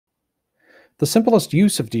The simplest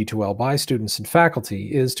use of D2L by students and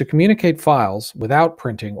faculty is to communicate files without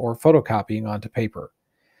printing or photocopying onto paper.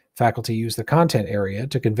 Faculty use the content area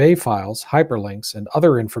to convey files, hyperlinks, and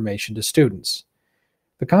other information to students.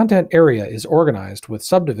 The content area is organized with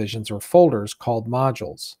subdivisions or folders called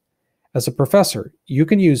modules. As a professor, you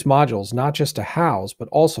can use modules not just to house, but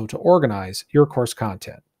also to organize your course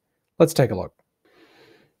content. Let's take a look.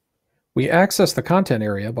 We access the content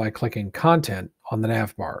area by clicking Content on the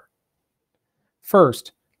navbar.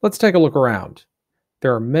 First, let's take a look around.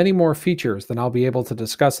 There are many more features than I'll be able to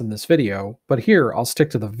discuss in this video, but here I'll stick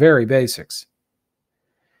to the very basics.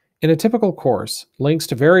 In a typical course, links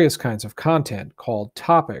to various kinds of content called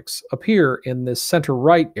topics appear in this center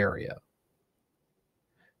right area.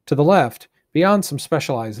 To the left, beyond some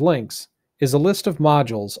specialized links, is a list of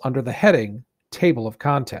modules under the heading Table of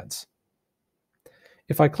Contents.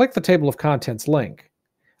 If I click the Table of Contents link,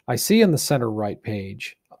 I see in the center right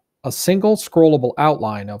page a single scrollable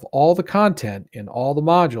outline of all the content in all the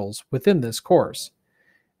modules within this course.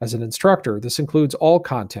 As an instructor, this includes all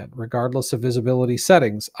content, regardless of visibility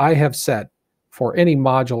settings I have set for any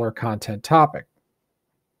module or content topic.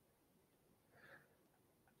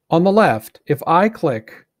 On the left, if I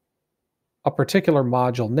click a particular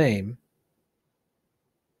module name,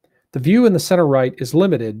 the view in the center right is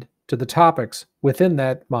limited to the topics within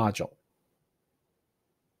that module.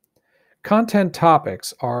 Content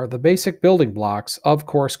topics are the basic building blocks of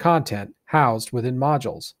course content housed within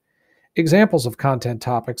modules. Examples of content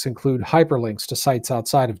topics include hyperlinks to sites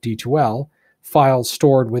outside of D2L, files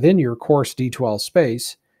stored within your course D2L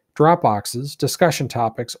space, Dropboxes, discussion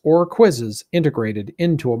topics, or quizzes integrated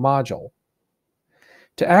into a module.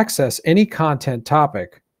 To access any content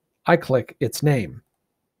topic, I click its name.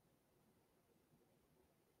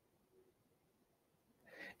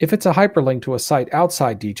 If it's a hyperlink to a site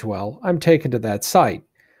outside D2L, I'm taken to that site.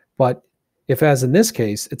 But if, as in this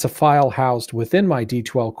case, it's a file housed within my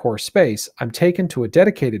D2L course space, I'm taken to a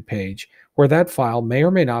dedicated page where that file may or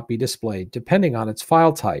may not be displayed depending on its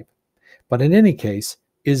file type, but in any case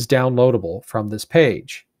is downloadable from this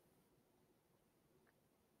page.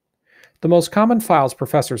 The most common files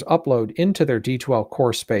professors upload into their D2L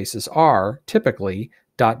course spaces are, typically,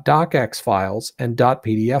 .docx files and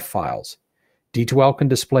 .pdf files. D2L can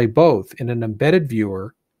display both in an embedded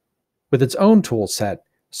viewer with its own tool set,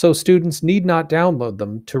 so students need not download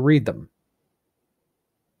them to read them.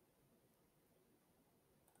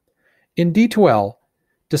 In D2L,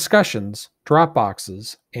 discussions,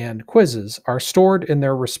 Dropboxes, and quizzes are stored in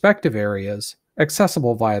their respective areas,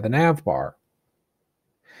 accessible via the navbar.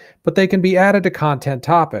 But they can be added to content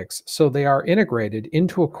topics, so they are integrated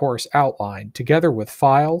into a course outline together with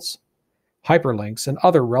files, hyperlinks, and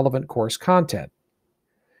other relevant course content.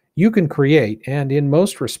 You can create and, in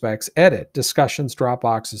most respects, edit discussions,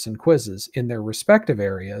 Dropboxes, and quizzes in their respective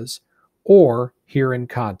areas or here in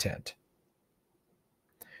content.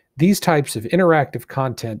 These types of interactive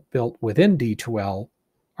content built within D2L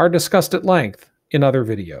are discussed at length in other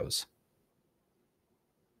videos.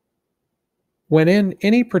 When in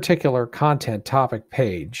any particular content topic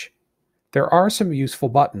page, there are some useful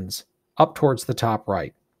buttons up towards the top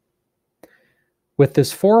right. With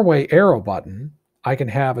this four-way arrow button, I can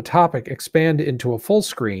have a topic expand into a full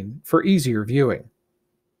screen for easier viewing.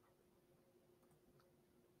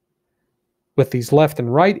 With these left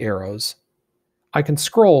and right arrows, I can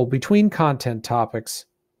scroll between content topics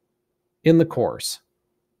in the course.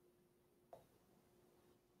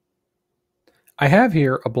 I have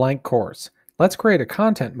here a blank course. Let's create a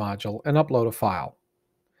content module and upload a file.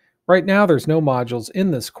 Right now there's no modules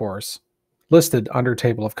in this course listed under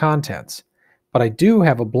Table of Contents, but I do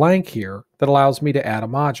have a blank here that allows me to add a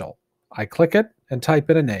module. I click it and type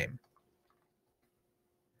in a name.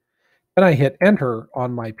 Then I hit Enter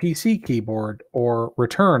on my PC keyboard or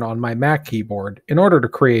Return on my Mac keyboard in order to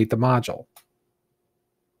create the module.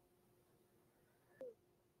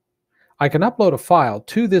 I can upload a file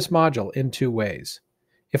to this module in two ways.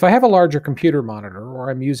 If I have a larger computer monitor or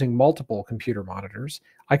I'm using multiple computer monitors,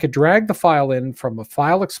 I could drag the file in from a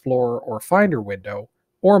File Explorer or Finder window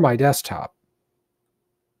or my desktop.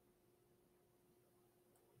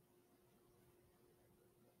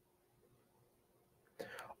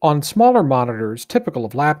 On smaller monitors typical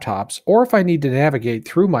of laptops, or if I need to navigate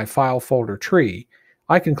through my file folder tree,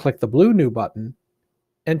 I can click the blue New button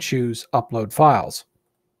and choose Upload Files.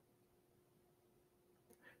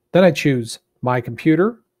 Then I choose My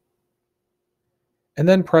Computer, and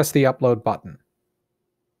then press the Upload button.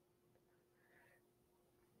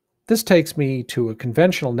 This takes me to a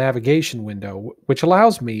conventional navigation window, which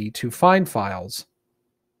allows me to find files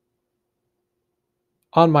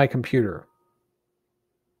on my computer.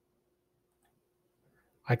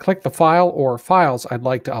 I click the file or files I'd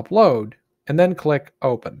like to upload, and then click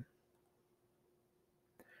Open.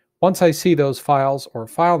 Once I see those files or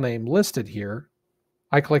file name listed here,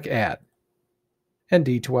 I click Add, and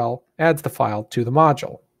D2L adds the file to the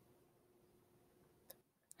module.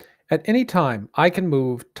 At any time, I can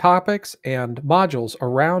move topics and modules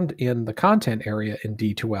around in the content area in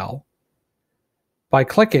D2L by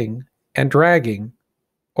clicking and dragging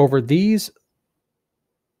over these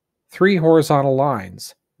 3 horizontal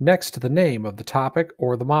lines next to the name of the topic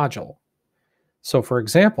or the module. So for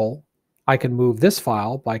example, I can move this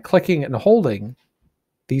file by clicking and holding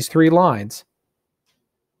these 3 lines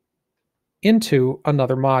into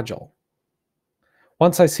another module.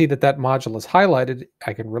 Once I see that that module is highlighted,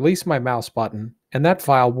 I can release my mouse button and that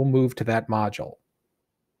file will move to that module.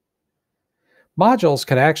 Modules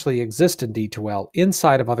can actually exist in D2L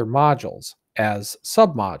inside of other modules as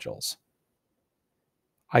submodules.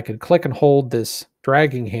 I can click and hold this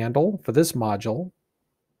dragging handle for this module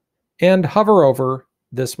and hover over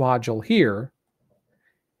this module here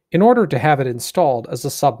in order to have it installed as a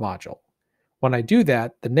submodule. When I do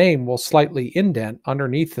that, the name will slightly indent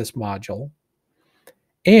underneath this module,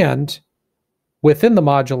 and within the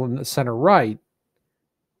module in the center right,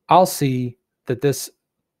 I'll see that this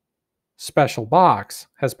special box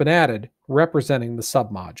has been added representing the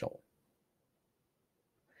submodule.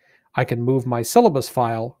 I can move my syllabus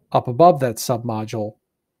file up above that submodule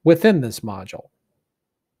within this module.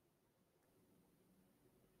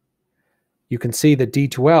 You can see that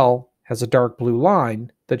D2L has a dark blue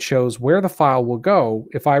line that shows where the file will go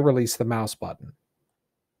if I release the mouse button.